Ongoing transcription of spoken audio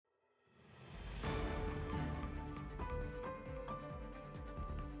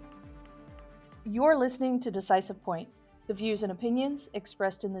You're listening to Decisive Point. The views and opinions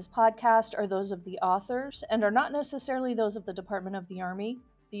expressed in this podcast are those of the authors and are not necessarily those of the Department of the Army,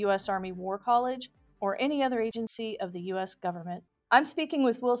 the U.S. Army War College, or any other agency of the U.S. government. I'm speaking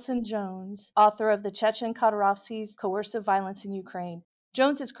with Wilson Jones, author of the Chechen Kadyrovtsy's Coercive Violence in Ukraine.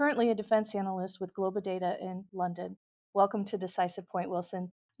 Jones is currently a defense analyst with Globodata in London. Welcome to Decisive Point, Wilson.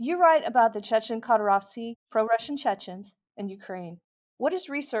 You write about the Chechen Kadyrovtsy, pro-Russian Chechens, and Ukraine. What does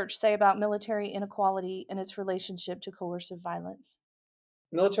research say about military inequality and its relationship to coercive violence?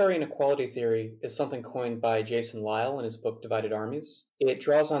 Military inequality theory is something coined by Jason Lisle in his book Divided Armies. It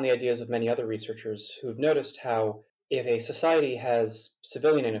draws on the ideas of many other researchers who have noticed how if a society has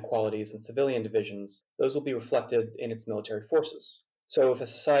civilian inequalities and civilian divisions, those will be reflected in its military forces. So if a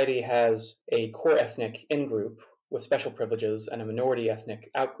society has a core ethnic in-group with special privileges and a minority ethnic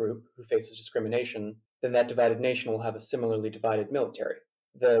out-group who faces discrimination, then that divided nation will have a similarly divided military.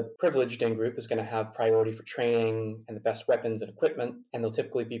 The privileged in-group is going to have priority for training and the best weapons and equipment, and they'll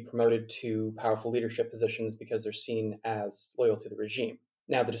typically be promoted to powerful leadership positions because they're seen as loyal to the regime.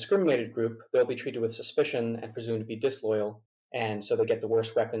 Now, the discriminated group, they'll be treated with suspicion and presumed to be disloyal, and so they get the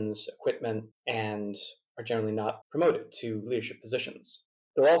worst weapons, equipment, and are generally not promoted to leadership positions.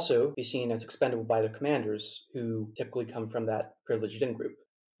 They'll also be seen as expendable by their commanders, who typically come from that privileged in-group.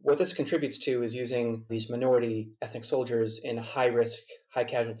 What this contributes to is using these minority ethnic soldiers in high-risk,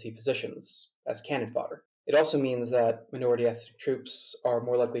 high-casualty positions as cannon fodder. It also means that minority ethnic troops are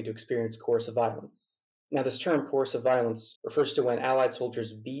more likely to experience coercive violence. Now, this term, coercive violence, refers to when Allied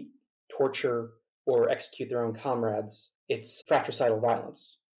soldiers beat, torture, or execute their own comrades. It's fratricidal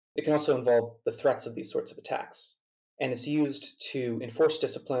violence. It can also involve the threats of these sorts of attacks, and it's used to enforce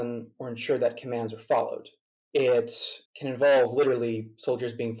discipline or ensure that commands are followed. It can involve literally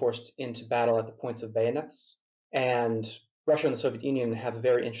soldiers being forced into battle at the points of bayonets, and Russia and the Soviet Union have a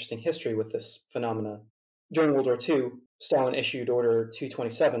very interesting history with this phenomena. During World War II, Stalin issued Order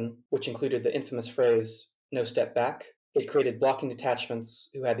 227, which included the infamous phrase, "no step back." It created blocking detachments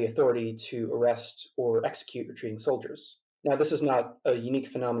who had the authority to arrest or execute retreating soldiers. Now, this is not a unique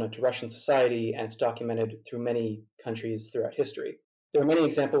phenomenon to Russian society, and it's documented through many countries throughout history. There are many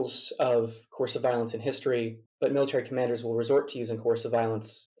examples of coercive violence in history, but military commanders will resort to using coercive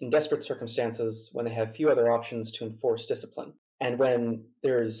violence in desperate circumstances when they have few other options to enforce discipline. And when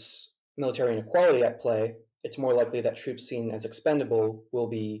there's military inequality at play, it's more likely that troops seen as expendable will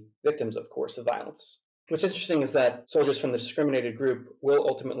be victims of coercive violence. What's interesting is that soldiers from the discriminated group will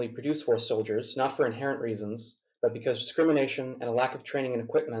ultimately produce forced soldiers, not for inherent reasons, but because discrimination and a lack of training and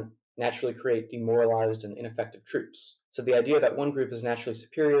equipment naturally create demoralized and ineffective troops. So the idea that one group is naturally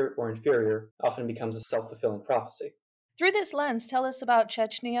superior or inferior often becomes a self-fulfilling prophecy. Through this lens, tell us about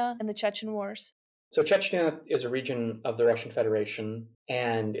Chechnya and the Chechen Wars. So Chechnya is a region of the Russian Federation,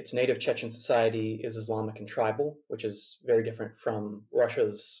 and its native Chechen society is Islamic and tribal, which is very different from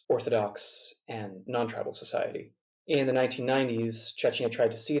Russia's Orthodox and non-tribal society. In the 1990s, Chechnya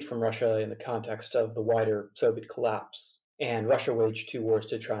tried to cede from Russia in the context of the wider Soviet collapse, and Russia waged two wars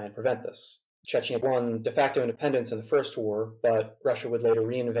to try and prevent this. Chechnya won de facto independence in the First War, but Russia would later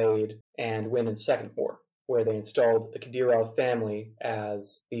reinvade and win in the Second War, where they installed the Kadyrov family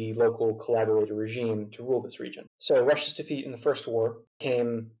as the local collaborator regime to rule this region. So Russia's defeat in the First War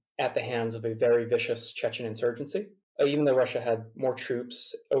came at the hands of a very vicious Chechen insurgency. Even though Russia had more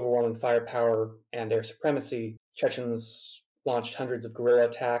troops, overwhelming firepower, and air supremacy, Chechens launched hundreds of guerrilla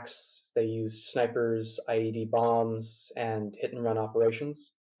attacks. They used snipers, IED bombs, and hit-and-run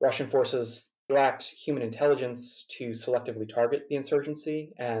operations. Russian forces lacked human intelligence to selectively target the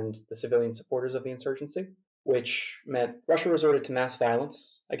insurgency and the civilian supporters of the insurgency, which meant Russia resorted to mass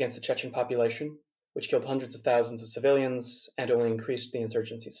violence against the Chechen population, which killed hundreds of thousands of civilians and only increased the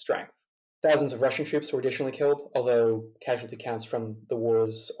insurgency's strength. Thousands of Russian troops were additionally killed, although casualty counts from the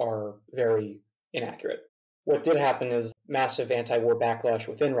wars are very inaccurate. What did happen is massive anti-war backlash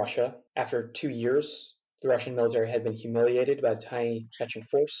within Russia. After 2 years, the Russian military had been humiliated by a tiny Chechen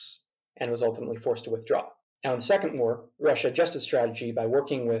force and was ultimately forced to withdraw. Now, in the Second War, Russia adjusted strategy by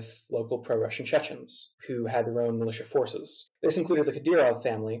working with local pro-Russian Chechens, who had their own militia forces. This included the Kadyrov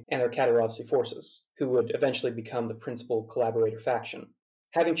family and their Kadyrovtsy forces, who would eventually become the principal collaborator faction.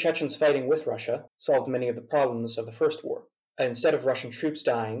 Having Chechens fighting with Russia solved many of the problems of the First War. Instead of Russian troops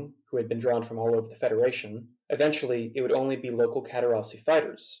dying, who had been drawn from all over the Federation, eventually it would only be local Kadyrovtsy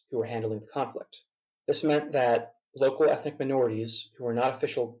fighters who were handling the conflict. This meant that local ethnic minorities who were not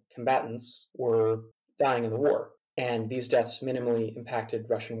official combatants were dying in the war, and these deaths minimally impacted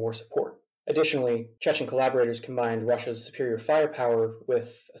Russian war support. Additionally, Chechen collaborators combined Russia's superior firepower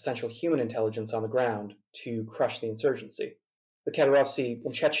with essential human intelligence on the ground to crush the insurgency. The Kadyrovtsy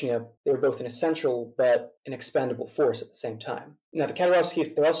in Chechnya, they were both an essential but an expendable force at the same time. Now, the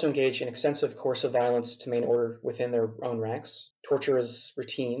Kadyrovtsy, they also engage in extensive coercive violence to maintain order within their own ranks. Torture is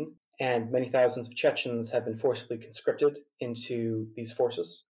routine, and many thousands of Chechens have been forcibly conscripted into these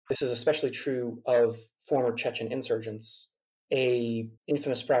forces. This is especially true of former Chechen insurgents. A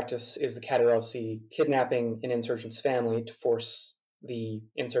infamous practice is the Kadyrovtsy kidnapping an insurgent's family to force the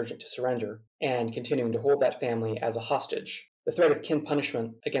insurgent to surrender, and continuing to hold that family as a hostage. The threat of kin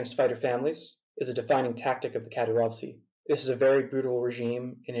punishment against fighter families is a defining tactic of the Kadyrovtsy. This is a very brutal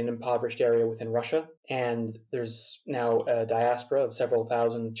regime in an impoverished area within Russia, and there's now a diaspora of several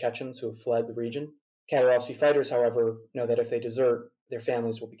thousand Chechens who have fled the region. Kadyrovtsy fighters, however, know that if they desert, their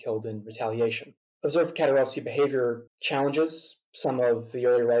families will be killed in retaliation. Observed Kadyrovtsy behavior challenges some of the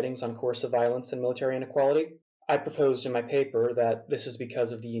early writings on coercive violence and military inequality. I proposed in my paper that this is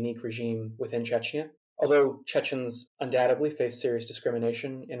because of the unique regime within Chechnya. Although Chechens undoubtedly face serious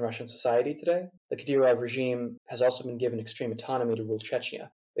discrimination in Russian society today, the Kadyrov regime has also been given extreme autonomy to rule Chechnya.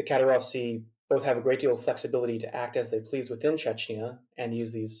 The Kadyrovtsy both have a great deal of flexibility to act as they please within Chechnya and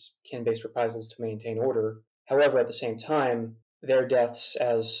use these kin-based reprisals to maintain order. However, at the same time, their deaths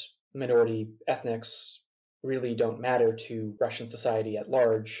as minority ethnics really don't matter to Russian society at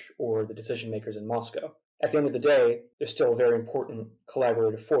large or the decision makers in Moscow. At the end of the day, they're still a very important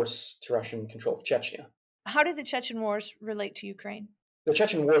collaborative force to Russian control of Chechnya. How do the Chechen Wars relate to Ukraine? The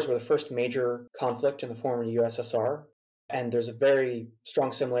Chechen Wars were the first major conflict in the former USSR, and there's a very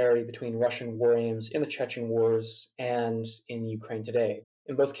strong similarity between Russian war aims in the Chechen Wars and in Ukraine today.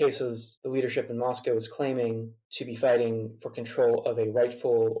 In both cases, the leadership in Moscow is claiming to be fighting for control of a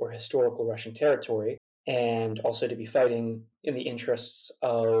rightful or historical Russian territory, and also to be fighting in the interests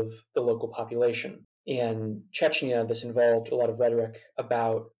of the local population. In Chechnya, this involved a lot of rhetoric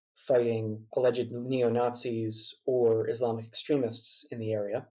about fighting alleged neo-Nazis or Islamic extremists in the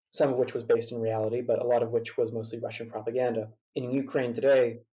area, some of which was based in reality, but a lot of which was mostly Russian propaganda. In Ukraine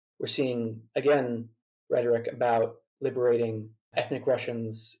today, we're seeing, again, rhetoric about liberating ethnic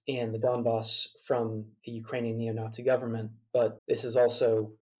Russians in the Donbass from the Ukrainian neo-Nazi government, but this is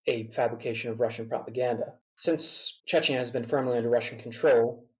also a fabrication of Russian propaganda. Since Chechnya has been firmly under Russian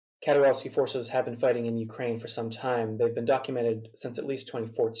control, Kadyrovtsy forces have been fighting in Ukraine for some time. They've been documented since at least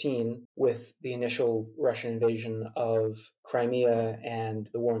 2014 with the initial Russian invasion of Crimea and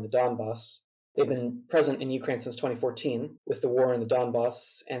the war in the Donbass. They've been present in Ukraine since 2014 with the war in the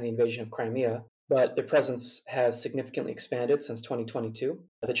Donbass and the invasion of Crimea, but their presence has significantly expanded since 2022.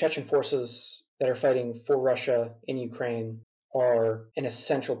 The Chechen forces that are fighting for Russia in Ukraine are an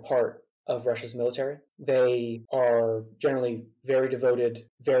essential part of Russia's military. They are generally very devoted,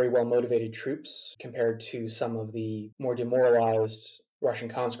 very well-motivated troops compared to some of the more demoralized Russian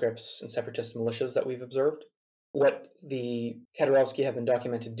conscripts and separatist militias that we've observed. What the Kadyrovtsy have been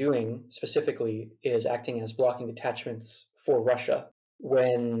documented doing specifically is acting as blocking detachments for Russia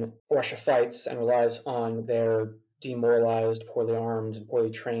when Russia fights and relies on their demoralized, poorly armed, and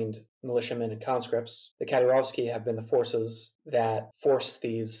poorly trained militiamen and conscripts. The Kadyrovtsy have been the forces that force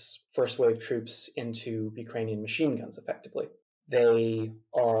these first wave troops into Ukrainian machine guns effectively. They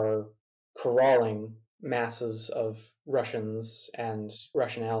are corralling masses of Russians and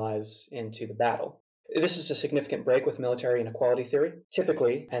Russian allies into the battle. This is a significant break with military inequality theory.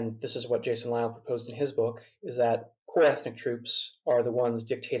 Typically, and this is what Jason Lyle proposed in his book, is that core ethnic troops are the ones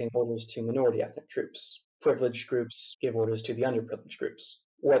dictating orders to minority ethnic troops. Privileged groups give orders to the underprivileged groups.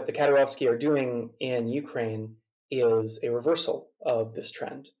 What the Kadyrovtsy are doing in Ukraine is a reversal of this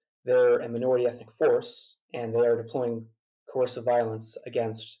trend. They're a minority ethnic force, and they are deploying coercive violence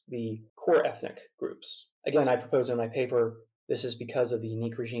against the core ethnic groups. Again, I propose in my paper this is because of the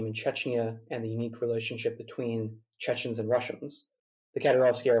unique regime in Chechnya and the unique relationship between Chechens and Russians. The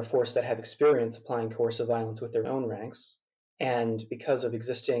Kadyrovtsy are a force that have experience applying coercive violence with their own ranks, and because of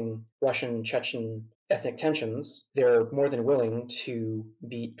existing Russian-Chechen ethnic tensions, they're more than willing to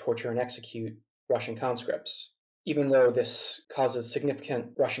beat, torture, and execute Russian conscripts. Even though this causes significant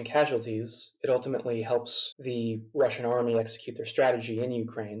Russian casualties, it ultimately helps the Russian army execute their strategy in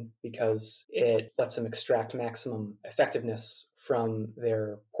Ukraine because it lets them extract maximum effectiveness from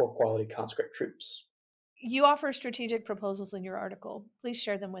their poor quality conscript troops. You offer strategic proposals in your article. Please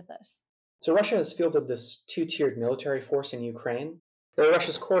share them with us. So Russia has fielded this two-tiered military force in Ukraine. There are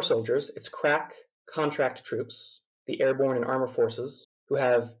Russia's core soldiers, its crack contract troops, the airborne and armor forces, who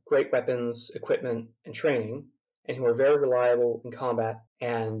have great weapons, equipment, and training, and who are very reliable in combat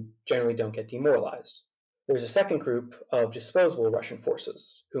and generally don't get demoralized. There's a second group of disposable Russian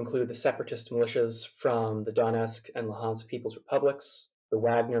forces, who include the separatist militias from the Donetsk and Luhansk People's Republics, the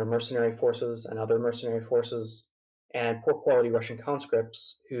Wagner mercenary forces and other mercenary forces, and poor quality Russian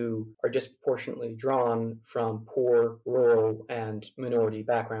conscripts who are disproportionately drawn from poor, rural, and minority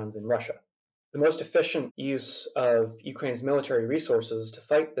backgrounds in Russia. The most efficient use of Ukraine's military resources to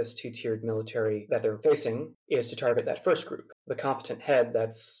fight this two-tiered military that they're facing is to target that first group, the competent head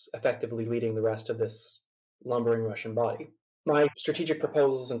that's effectively leading the rest of this lumbering Russian body. My strategic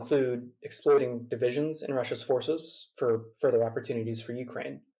proposals include exploiting divisions in Russia's forces for further opportunities for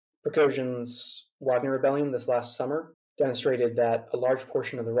Ukraine. Prigozhin's Wagner rebellion this last summer demonstrated that a large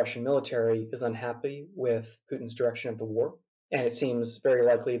portion of the Russian military is unhappy with Putin's direction of the war, and it seems very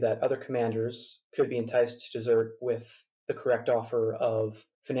likely that other commanders could be enticed to desert with the correct offer of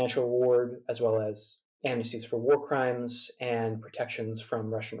financial reward as well as amnesties for war crimes and protections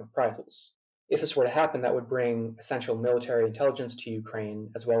from Russian reprisals. If this were to happen, that would bring essential military intelligence to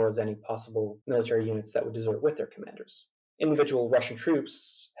Ukraine, as well as any possible military units that would desert with their commanders. Individual Russian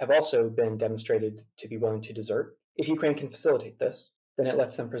troops have also been demonstrated to be willing to desert. If Ukraine can facilitate this, then it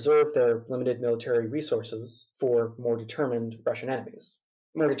lets them preserve their limited military resources for more determined Russian enemies.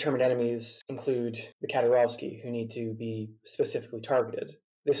 More determined enemies include the Kadyrovtsy, who need to be specifically targeted.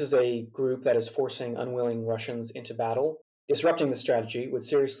 This is a group that is forcing unwilling Russians into battle. Disrupting this strategy would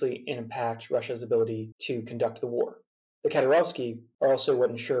seriously impact Russia's ability to conduct the war. The Kadyrovtsy are also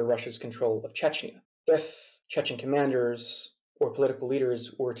what ensure Russia's control of Chechnya. If Chechen commanders or political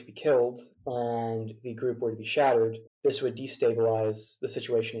leaders were to be killed and the group were to be shattered, this would destabilize the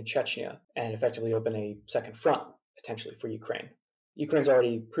situation in Chechnya and effectively open a second front, potentially, for Ukraine. Ukraine's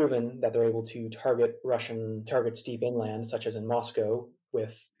already proven that they're able to target Russian targets deep inland, such as in Moscow,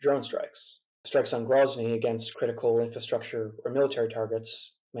 with drone strikes. Strikes on Grozny against critical infrastructure or military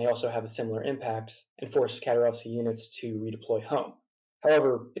targets may also have a similar impact and force Kadyrovtsy units to redeploy home.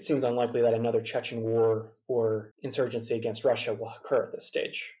 However, it seems unlikely that another Chechen war or insurgency against Russia will occur at this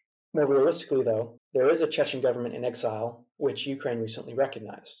stage. More realistically, though, there is a Chechen government in exile, which Ukraine recently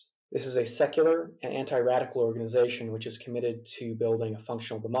recognized. This is a secular and anti-radical organization which is committed to building a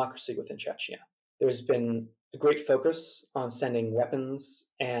functional democracy within Chechnya. There's been a great focus on sending weapons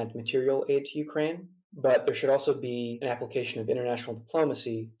and material aid to Ukraine, but there should also be an application of international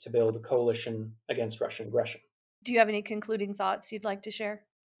diplomacy to build a coalition against Russian aggression. Do you have any concluding thoughts you'd like to share?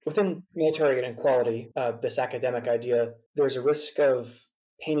 Within military inequality, this academic idea, there's a risk of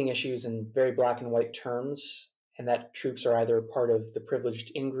painting issues in very black and white terms, and that troops are either part of the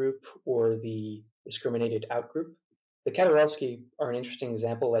privileged in-group or the discriminated out-group. The Kadyrovtsy are an interesting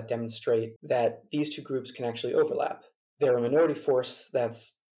example that demonstrate that these two groups can actually overlap. They're a minority force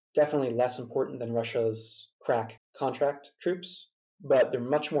that's definitely less important than Russia's crack contract troops, but they're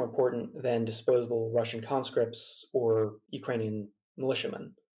much more important than disposable Russian conscripts or Ukrainian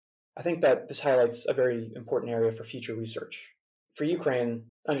militiamen. I think that this highlights a very important area for future research. For Ukraine,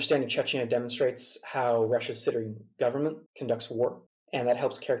 understanding Chechnya demonstrates how Russia's sitting government conducts war, and that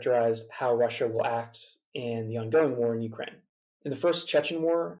helps characterize how Russia will act in the ongoing war in Ukraine. In the first Chechen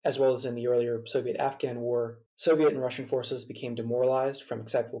War, as well as in the earlier Soviet-Afghan War, Soviet and Russian forces became demoralized from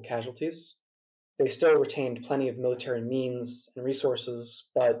acceptable casualties. They still retained plenty of military means and resources,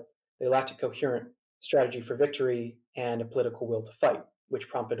 but they lacked a coherent strategy for victory and a political will to fight, which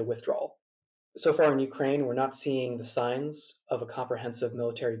prompted a withdrawal. So far in Ukraine, we're not seeing the signs of a comprehensive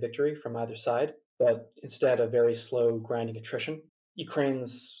military victory from either side, but instead a very slow, grinding attrition.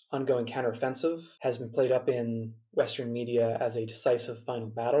 Ukraine's ongoing counteroffensive has been played up in Western media as a decisive final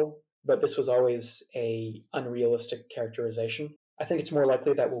battle, but this was always an unrealistic characterization. I think it's more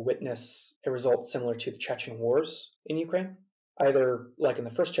likely that we'll witness a result similar to the Chechen wars in Ukraine. Either, like in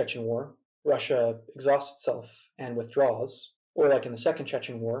the first Chechen war, Russia exhausts itself and withdraws, or like in the second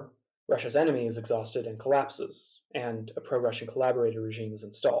Chechen war, Russia's enemy is exhausted and collapses, and a pro-Russian collaborator regime is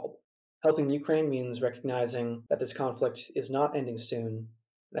installed. Helping Ukraine means recognizing that this conflict is not ending soon,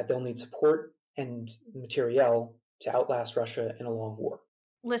 that they'll need support and materiel to outlast Russia in a long war.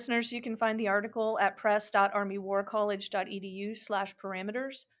 Listeners, you can find the article at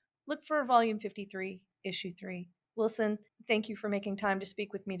press.armywarcollege.edu/parameters. Look for Volume 53, Issue 3. Wilson, thank you for making time to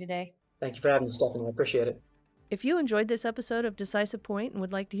speak with me today. Thank you for having me, Stephanie. I appreciate it. If you enjoyed this episode of Decisive Point and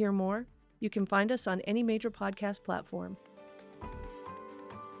would like to hear more, you can find us on any major podcast platform.